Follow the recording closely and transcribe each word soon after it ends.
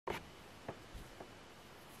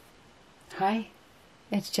Hi,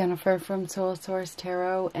 it's Jennifer from Soul Source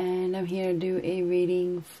Tarot, and I'm here to do a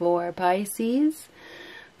reading for Pisces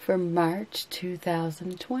for March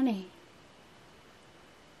 2020.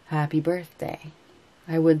 Happy birthday.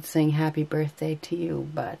 I would sing happy birthday to you,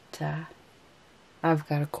 but I've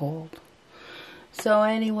got a cold. So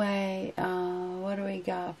anyway, what do we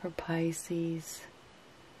got for Pisces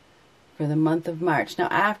for the month of March? Now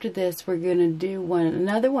after this, we're going to do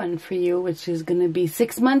another one for you, which is going to be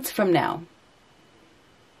 6 months from now.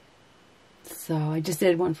 So I just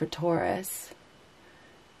did one for Taurus,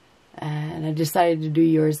 and I decided to do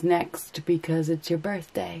yours next because it's your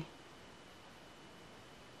birthday.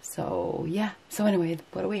 So yeah, so anyway,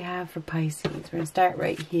 what do we have for Pisces? We're going to start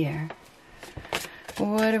right here.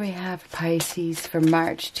 What do we have for Pisces for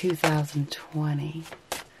March 2020?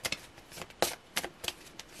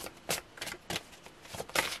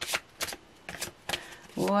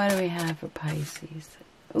 What do we have for Pisces?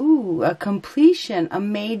 Ooh, a completion, a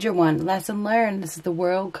major one. Lesson learned. This is the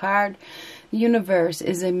World card. Universe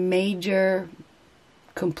is a major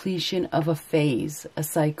completion of a phase, a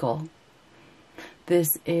cycle.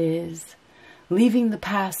 This is leaving the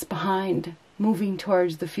past behind, moving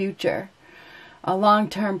towards the future. A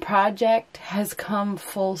long-term project has come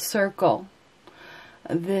full circle.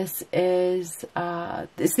 This is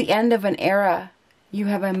it's the end of an era. You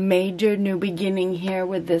have a major new beginning here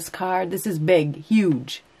with this card. This is big,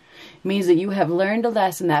 huge. It means that you have learned a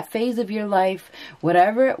lesson. That phase of your life,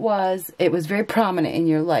 whatever it was very prominent in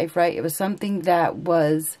your life, right? It was something that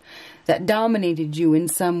dominated you in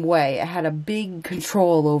some way. It had a big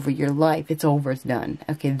control over your life. It's over, it's done.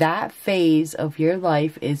 Okay, that phase of your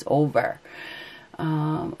life is over.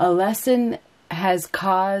 A lesson has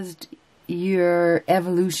caused your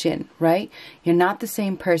evolution, right? You're not the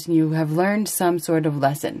same person. You have learned some sort of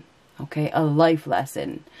lesson, okay? A life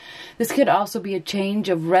lesson. This could also be a change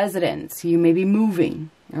of residence. You may be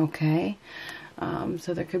moving, okay?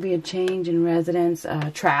 So there could be a change in residence,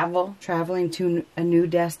 traveling to a new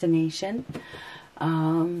destination.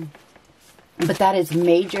 But that is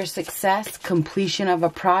major success, completion of a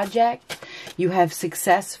project. You have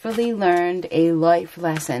successfully learned a life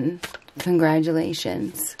lesson.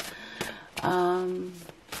 Congratulations.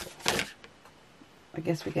 I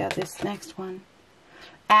guess we got this next one.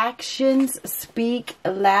 Actions speak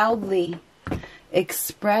loudly.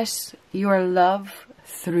 Express your love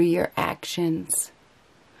through your actions.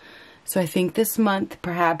 So I think this month,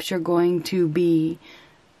 perhaps you're going to be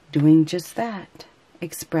doing just that.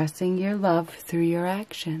 Expressing your love through your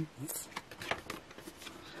actions.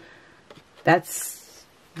 That's,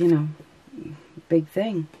 you know, big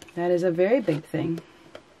thing. That is a very big thing.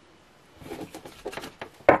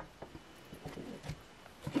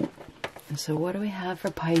 So what do we have for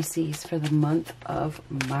Pisces for the month of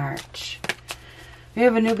March? We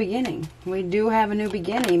have a new beginning. We do have a new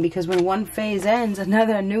beginning because when one phase ends,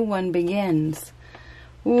 another new one begins.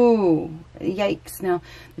 Ooh, yikes. Now,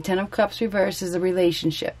 the Ten of Cups reverse is a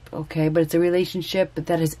relationship, okay? But it's a relationship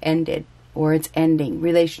that has ended or it's ending.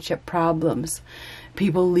 Relationship problems,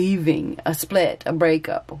 people leaving, a split, a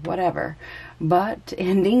breakup, whatever. But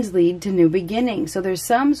endings lead to new beginnings. So there's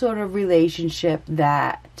some sort of relationship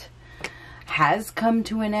that has come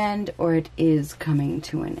to an end or it is coming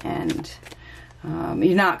to an end.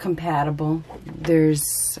 You're not compatible.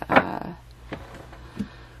 There's a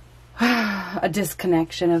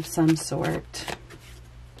disconnection of some sort.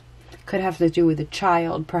 Could have to do with a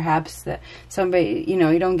child, perhaps that somebody, you know,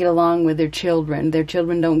 you don't get along with their children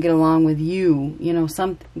don't get along with you, you know,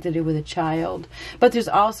 something to do with a child. But there's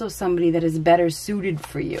also somebody that is better suited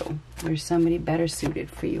for you. There's somebody better suited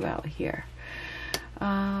for you out here.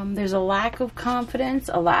 There's a lack of confidence,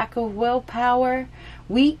 a lack of willpower,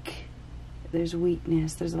 weak. There's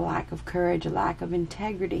weakness, there's a lack of courage, a lack of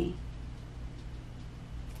integrity.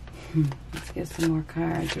 Let's get some more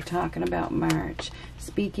cards. We're talking about March.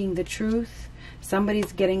 Speaking the truth.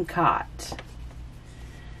 Somebody's getting caught.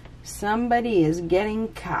 Somebody is getting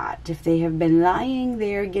caught. If they have been lying,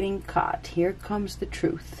 they are getting caught. Here comes the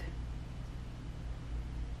truth.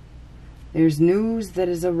 There's news that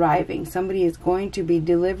is arriving. Somebody is going to be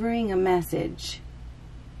delivering a message.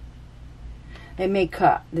 It may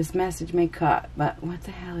cut. This message may cut. But what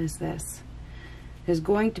the hell is this? There's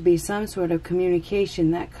going to be some sort of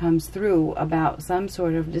communication that comes through about some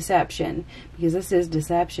sort of deception. Because this is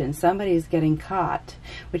deception. Somebody is getting caught.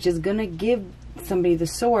 Which is going to give somebody the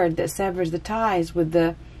sword that severs the ties with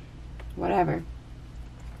the whatever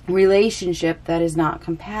relationship that is not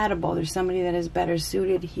compatible. There's somebody that is better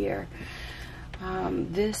suited here.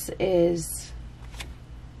 This is,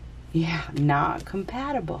 yeah, not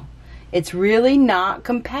compatible. It's really not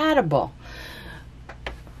compatible.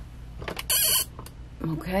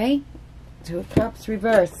 Okay. Two of Cups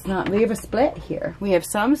reversed. We have a split here. We have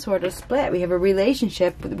some sort of split. We have a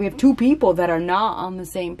relationship. We have two people that are not on the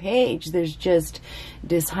same page. There's just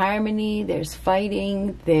disharmony. There's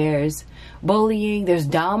fighting. There's bullying. There's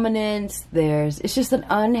dominance. It's just an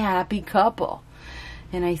unhappy couple.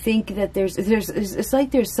 And I think that it's like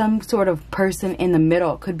there's some sort of person in the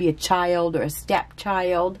middle. It could be a child or a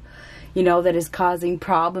stepchild, you know, that is causing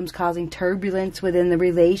problems, causing turbulence within the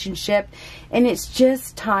relationship. And it's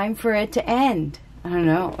just time for it to end. I don't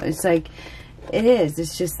know. It's like, it is.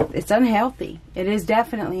 It's unhealthy. It is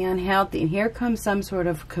definitely unhealthy. And here comes some sort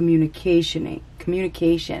of communication,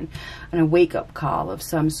 and a wake-up call of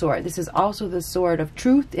some sort. This is also the sword of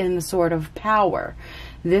truth and the sword of power.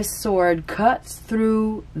 This sword cuts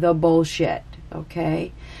through the bullshit,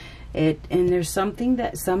 okay? And there's something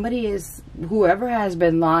that whoever has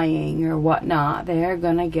been lying or whatnot, they're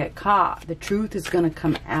going to get caught. The truth is going to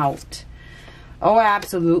come out. Oh,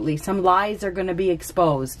 absolutely. Some lies are going to be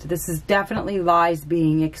exposed. This is definitely lies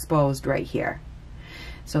being exposed right here.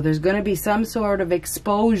 So there's going to be some sort of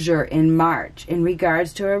exposure in March in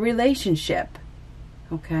regards to a relationship.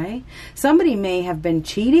 Okay? Somebody may have been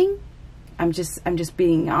cheating. I'm just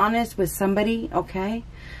being honest with somebody, okay?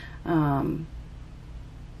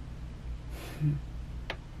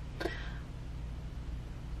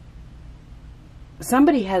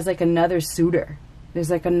 Somebody has like another suitor. There's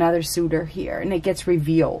like another suitor here, and it gets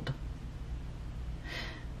revealed.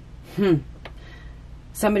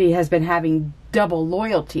 Somebody has been having double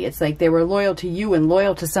loyalty. It's like they were loyal to you and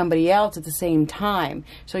loyal to somebody else at the same time.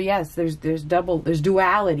 So yes, there's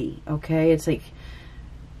duality, okay? It's like,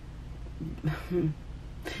 and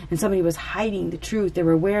somebody was hiding the truth. They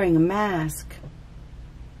were wearing a mask.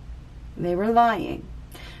 They were lying.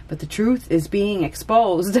 But the truth is being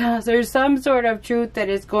exposed. There's some sort of truth that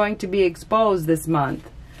is going to be exposed this month.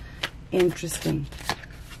 Interesting.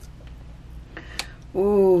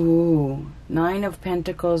 Ooh, Nine of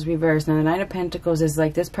Pentacles reversed. Now the Nine of Pentacles is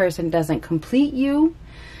like this person doesn't complete you.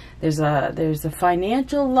 There's a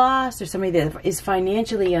financial loss. There's somebody that is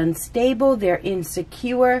financially unstable. They're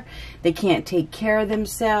insecure. They can't take care of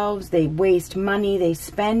themselves. They waste money. They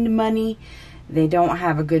spend money. They don't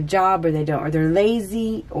have a good job, or they're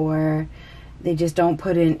lazy, or they just don't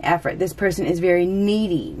put in effort. This person is very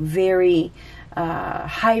needy, very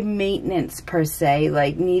high maintenance per se,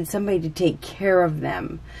 like needs somebody to take care of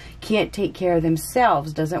them. Can't take care of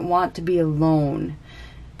themselves, doesn't want to be alone.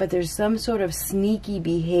 But there's some sort of sneaky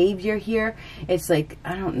behavior here. It's like,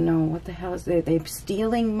 I don't know, what the hell is it? They're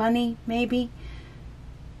stealing money, maybe?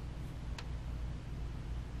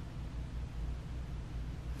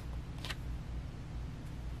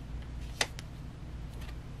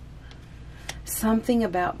 Something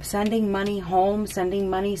about sending money home, sending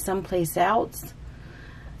money someplace else.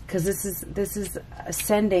 Because this is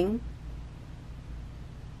sending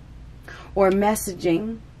or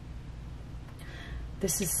messaging.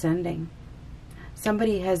 This is sending.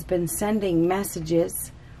 Somebody has been sending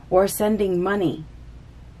messages or sending money.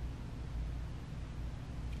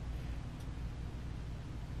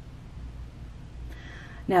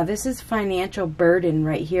 Now this is financial burden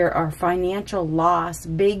right here, or financial loss,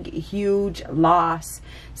 big, huge loss.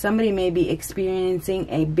 Somebody may be experiencing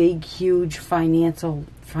a big, huge financial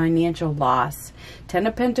loss. Ten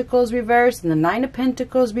of Pentacles reversed and the Nine of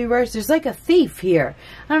Pentacles reversed. There's like a thief here.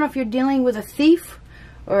 I don't know if you're dealing with a thief,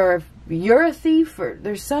 or if you're a thief, or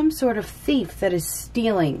there's some sort of thief that is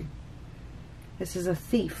stealing. This is a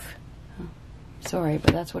thief. Oh, sorry,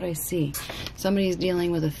 but that's what I see. Somebody's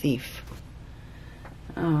dealing with a thief.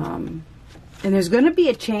 And there's going to be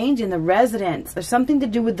a change in the residence. There's something to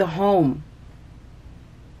do with the home.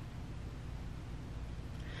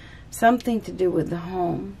 Something to do with the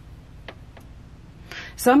home.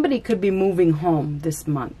 Somebody could be moving home this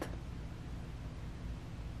month.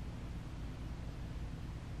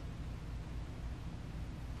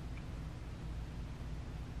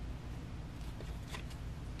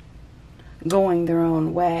 Going their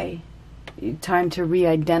own way. Time to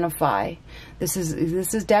re-identify. This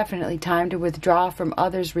is definitely time to withdraw from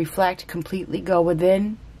others, reflect, completely go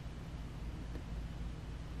within.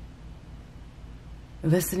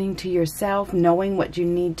 Listening to yourself, knowing what you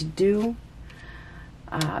need to do.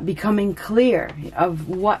 Becoming clear of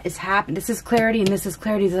what is happening. This is clarity and this is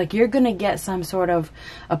clarity. It's like you're going to get some sort of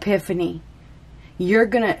epiphany. You're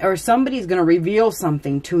going to, or somebody's going to reveal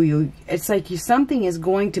something to you. It's like something is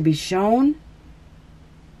going to be shown.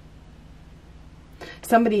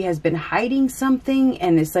 Somebody has been hiding something,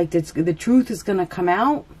 and it's like the truth is going to come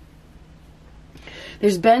out.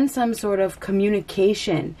 There's been some sort of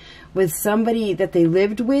communication with somebody that they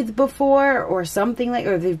lived with before or something like,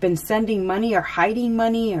 or they've been sending money or hiding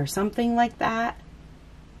money or something like that.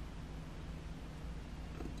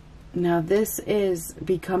 Now this is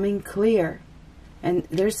becoming clear, and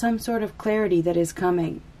there's some sort of clarity that is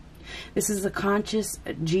coming. This is a conscious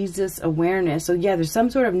Jesus awareness. So yeah, there's some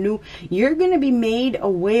sort of new, you're going to be made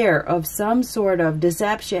aware of some sort of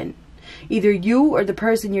deception. Either you or the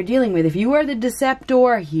person you're dealing with. If you are the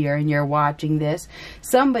deceptor here and you're watching this,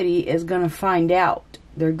 somebody is going to find out.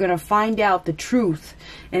 They're going to find out the truth.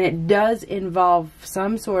 And it does involve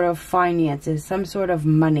some sort of finances, some sort of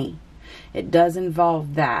money. It does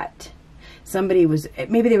involve that. Somebody was,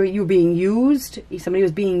 maybe you were being used. Somebody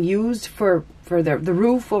was being used for the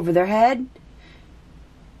roof over their head.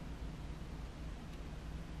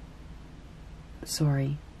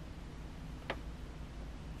 Sorry.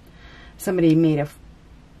 Somebody made a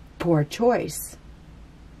poor choice.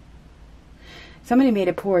 Somebody made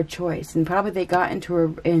a poor choice, and probably they got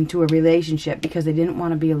into a relationship because they didn't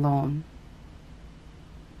want to be alone.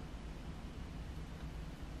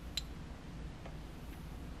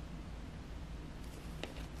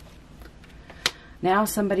 Now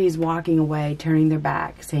somebody is walking away, turning their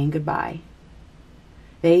back, saying goodbye.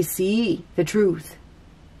 They see the truth.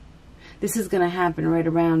 This is going to happen right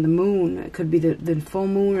around the moon. It could be the full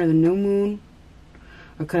moon or the new moon.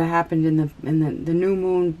 Or it could have happened in the new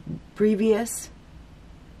moon previous.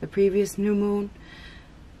 The previous new moon.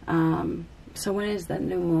 So when is that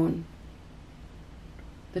new moon?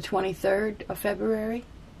 The 23rd of February?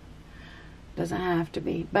 Doesn't have to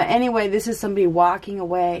be. But anyway, this is somebody walking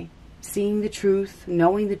away. Seeing the truth,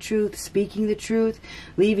 knowing the truth, speaking the truth,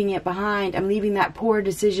 leaving it behind. I'm leaving that poor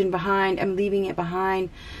decision behind. I'm leaving it behind.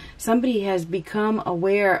 Somebody has become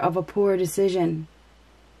aware of a poor decision.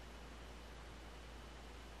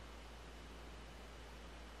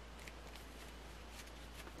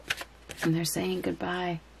 And they're saying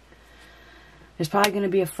goodbye. There's probably going to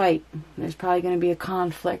be a fight. There's probably going to be a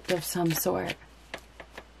conflict of some sort.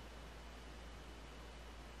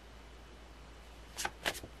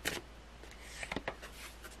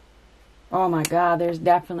 Oh my God, there's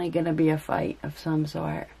definitely going to be a fight of some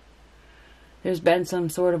sort. There's been some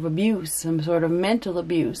sort of abuse, some sort of mental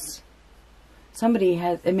abuse. Somebody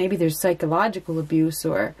has, and maybe there's psychological abuse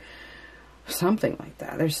or something like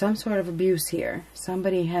that. There's some sort of abuse here.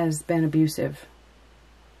 Somebody has been abusive.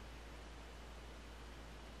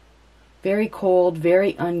 Very cold,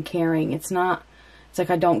 very uncaring. It's like,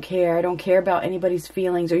 I don't care. I don't care about anybody's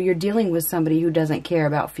feelings. Or you're dealing with somebody who doesn't care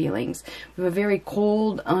about feelings. We have a very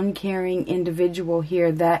cold, uncaring individual here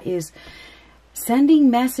that is sending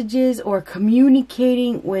messages or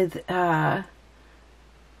communicating with the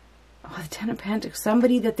Ten of Pentacles.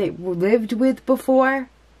 Somebody that they lived with before.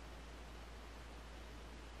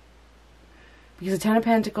 Because the Ten of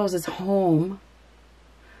Pentacles is home.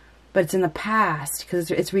 But it's in the past. Because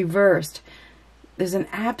it's reversed. There's an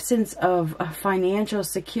absence of financial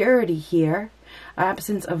security here.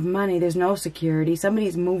 Absence of money. There's no security.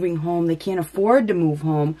 Somebody's moving home. They can't afford to move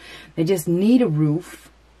home. They just need a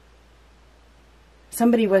roof.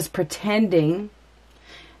 Somebody was pretending.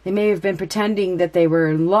 They may have been pretending that they were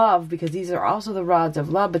in love, because these are also the rods of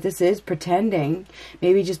love, but this is pretending.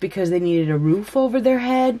 Maybe just because they needed a roof over their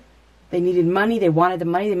head. They needed money. They wanted the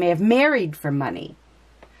money. They may have married for money.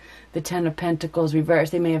 The Ten of Pentacles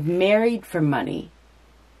reversed. They may have married for money.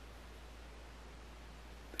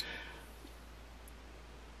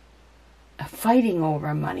 Fighting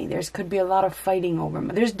over money. Could be a lot of fighting over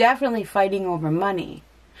money. There's definitely fighting over money.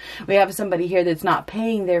 We have somebody here that's not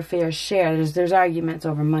paying their fair share. There's arguments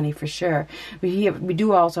over money for sure. We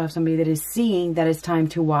do also have somebody that is seeing that it's time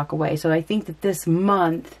to walk away. So I think that this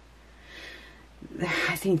month,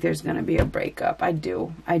 I think there's going to be a breakup. I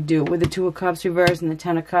do. With the Two of Cups reversed and the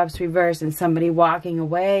Ten of Cups reversed and somebody walking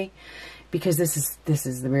away, because this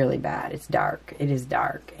is really bad. It's dark. It is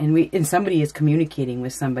dark. And somebody is communicating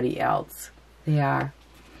with somebody else. They are.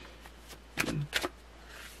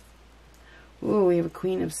 Ooh, we have a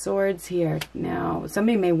Queen of Swords here. Now,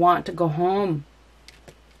 somebody may want to go home.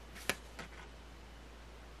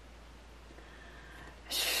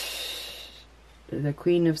 The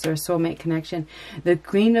Queen of Swords, soulmate connection. The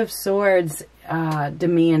Queen of Swords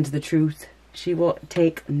demands the truth. She will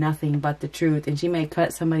take nothing but the truth. And she may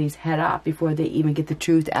cut somebody's head off before they even get the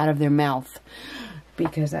truth out of their mouth.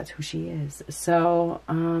 Because that's who she is. So,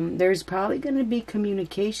 there's probably going to be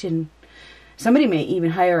communication. Somebody may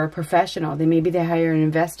even hire a professional. Maybe they hire an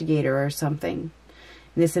investigator or something.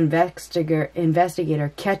 And this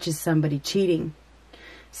investigator catches somebody cheating.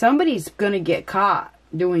 Somebody's going to get caught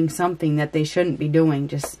doing something that they shouldn't be doing,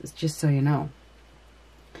 just so you know.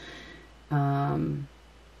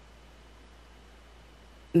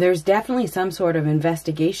 There's definitely some sort of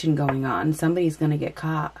investigation going on. Somebody's going to get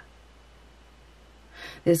caught.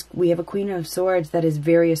 We have a Queen of Swords that is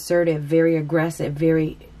very assertive, very aggressive,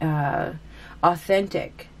 very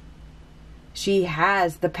authentic. She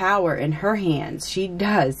has the power in her hands. She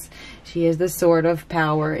does. She has the sword of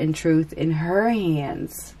power and truth in her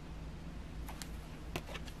hands.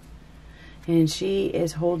 And she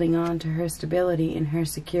is holding on to her stability and her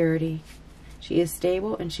security. She is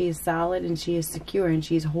stable and she is solid and she is secure and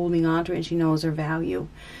she's holding on to it and she knows her value.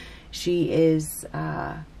 She is,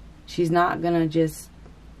 she's not going to just,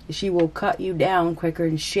 she will cut you down quicker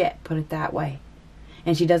than shit, put it that way.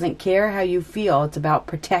 And she doesn't care how you feel. It's about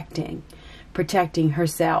protecting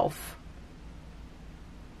herself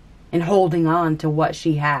and holding on to what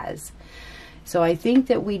she has. So I think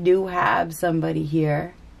that we do have somebody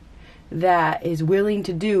here that is willing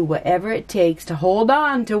to do whatever it takes to hold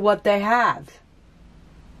on to what they have.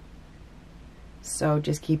 So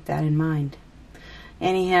just keep that in mind.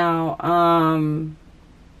 Anyhow,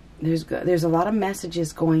 there's a lot of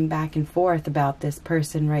messages going back and forth about this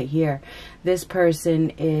person right here. This person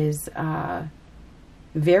is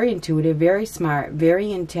very intuitive, very smart,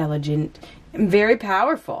 very intelligent, and very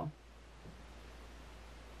powerful.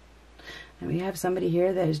 And we have somebody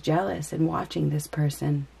here that is jealous and watching this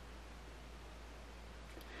person.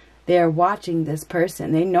 They are watching this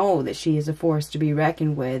person. They know that she is a force to be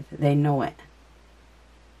reckoned with. They know it.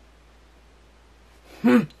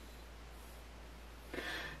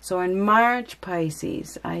 So in March,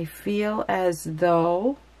 Pisces, I feel as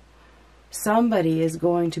though somebody is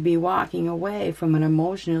going to be walking away from an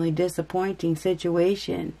emotionally disappointing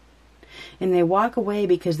situation. And they walk away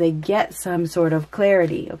because they get some sort of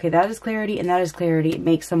clarity. Okay, that is clarity and that is clarity. It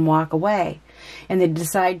makes them walk away. And they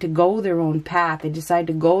decide to go their own path. They decide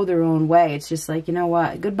to go their own way. It's just like, you know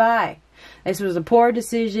what? Goodbye. This was a poor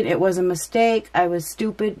decision. It was a mistake. I was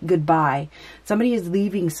stupid. Goodbye. Somebody is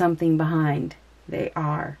leaving something behind. They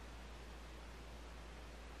are.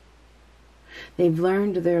 They've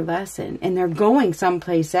learned their lesson. And they're going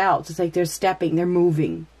someplace else. It's like they're stepping. They're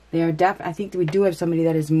moving. They are I think we do have somebody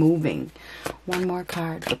that is moving. One more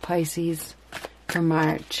card for Pisces for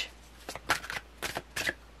March.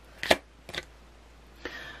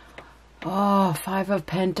 Oh, Five of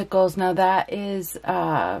Pentacles. Now that is,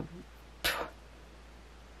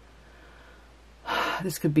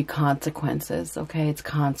 this could be consequences, okay? It's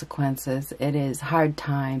consequences. It is hard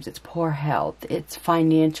times. It's poor health. It's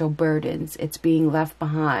financial burdens. It's being left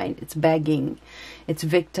behind. It's begging. It's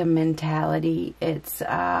victim mentality. It's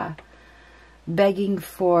begging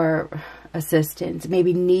for assistance.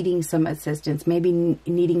 Maybe needing some assistance. Maybe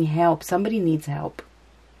needing help. Somebody needs help.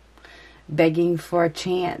 Begging for a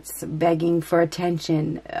chance, begging for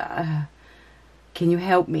attention. Can you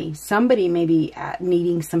help me? Somebody may be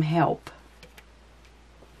needing some help.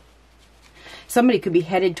 Somebody could be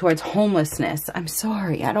headed towards homelessness. I'm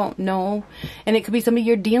sorry, I don't know. And it could be somebody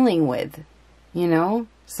you're dealing with, you know.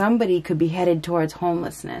 Somebody could be headed towards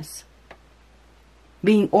homelessness.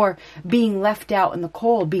 Being left out in the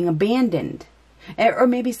cold, being abandoned. Or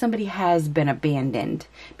maybe somebody has been abandoned,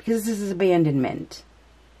 because this is abandonment.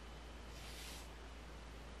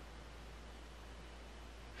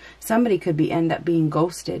 Somebody could end up being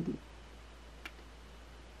ghosted.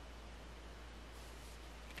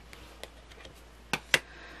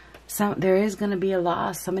 There is going to be a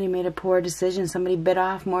loss. Somebody made a poor decision. Somebody bit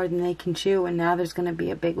off more than they can chew, and now there's going to be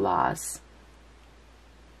a big loss.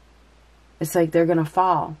 It's like they're going to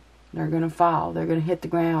fall. They're going to fall. They're going to hit the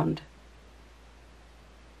ground.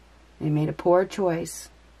 They made a poor choice.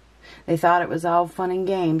 They thought it was all fun and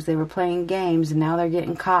games. They were playing games, and now they're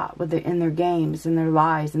getting caught in their games, and their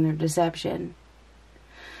lies, and their deception.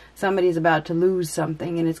 Somebody's about to lose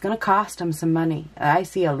something, and it's going to cost them some money. I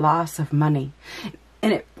see a loss of money.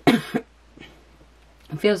 And it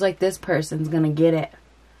feels like this person's going to get it.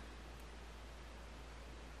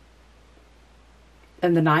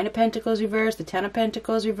 And the Nine of Pentacles reversed, the Ten of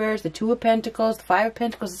Pentacles reversed, the Two of Pentacles, the Five of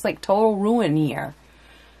Pentacles. It's like total ruin here.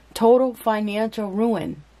 Total financial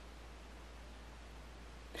ruin.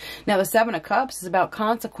 Now, the Seven of Cups is about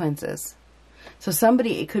consequences. So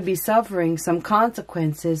somebody could be suffering some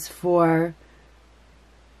consequences for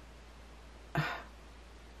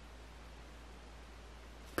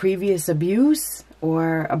previous abuse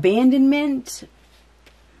or abandonment,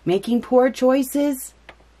 making poor choices,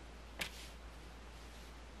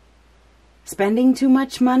 spending too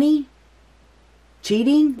much money,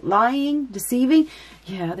 cheating, lying, deceiving.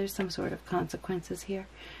 Yeah, there's some sort of consequences here.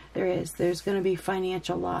 There is. There's going to be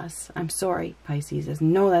financial loss. I'm sorry, Pisces.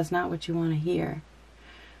 No, that's not what you want to hear.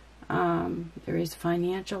 There is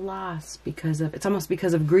financial loss because of, it's almost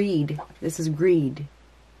because of greed. This is greed.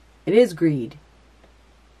 It is greed.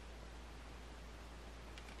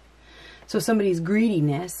 So somebody's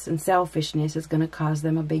greediness and selfishness is going to cause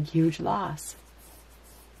them a big, huge loss.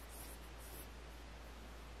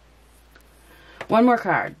 One more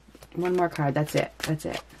card. One more card. That's it. That's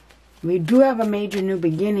it. We do have a major new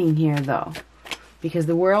beginning here, though. Because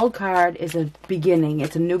the World card is a beginning.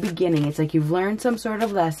 It's a new beginning. It's like you've learned some sort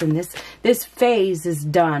of lesson. This phase is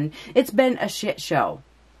done. It's been a shit show.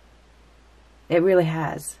 It really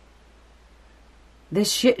has.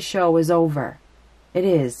 This shit show is over. It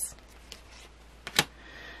is.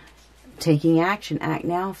 Taking action. Act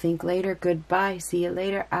now. Think later. Goodbye. See you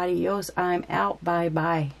later. Adios. I'm out.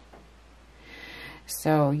 Bye-bye.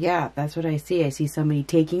 So, yeah, that's what I see. I see somebody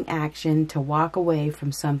taking action to walk away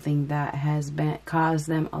from something that has caused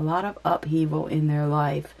them a lot of upheaval in their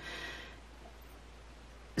life.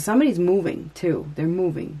 Somebody's moving, too. They're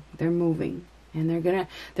moving. They're moving. And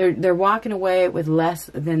they're walking away with less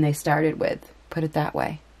than they started with. Put it that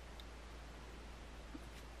way.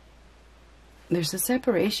 There's a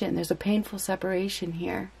separation. There's a painful separation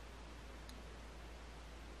here.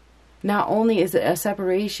 Not only is it a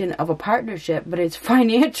separation of a partnership, but it's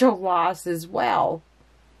financial loss as well.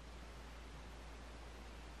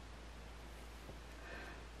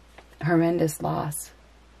 Horrendous loss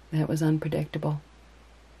that was unpredictable.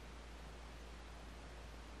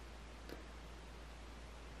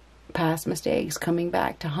 Past mistakes coming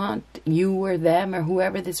back to haunt you or them or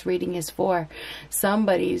whoever this reading is for.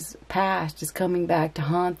 Somebody's past is coming back to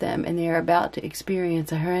haunt them, and they are about to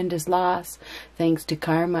experience a horrendous loss thanks to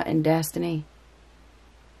karma and destiny.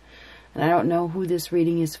 And I don't know who this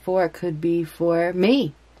reading is for. It could be for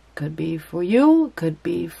me. Could be for you. Could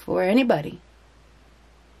be for anybody.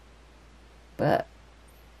 But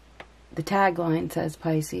the tagline says,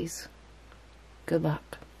 Pisces, good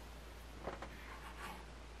luck.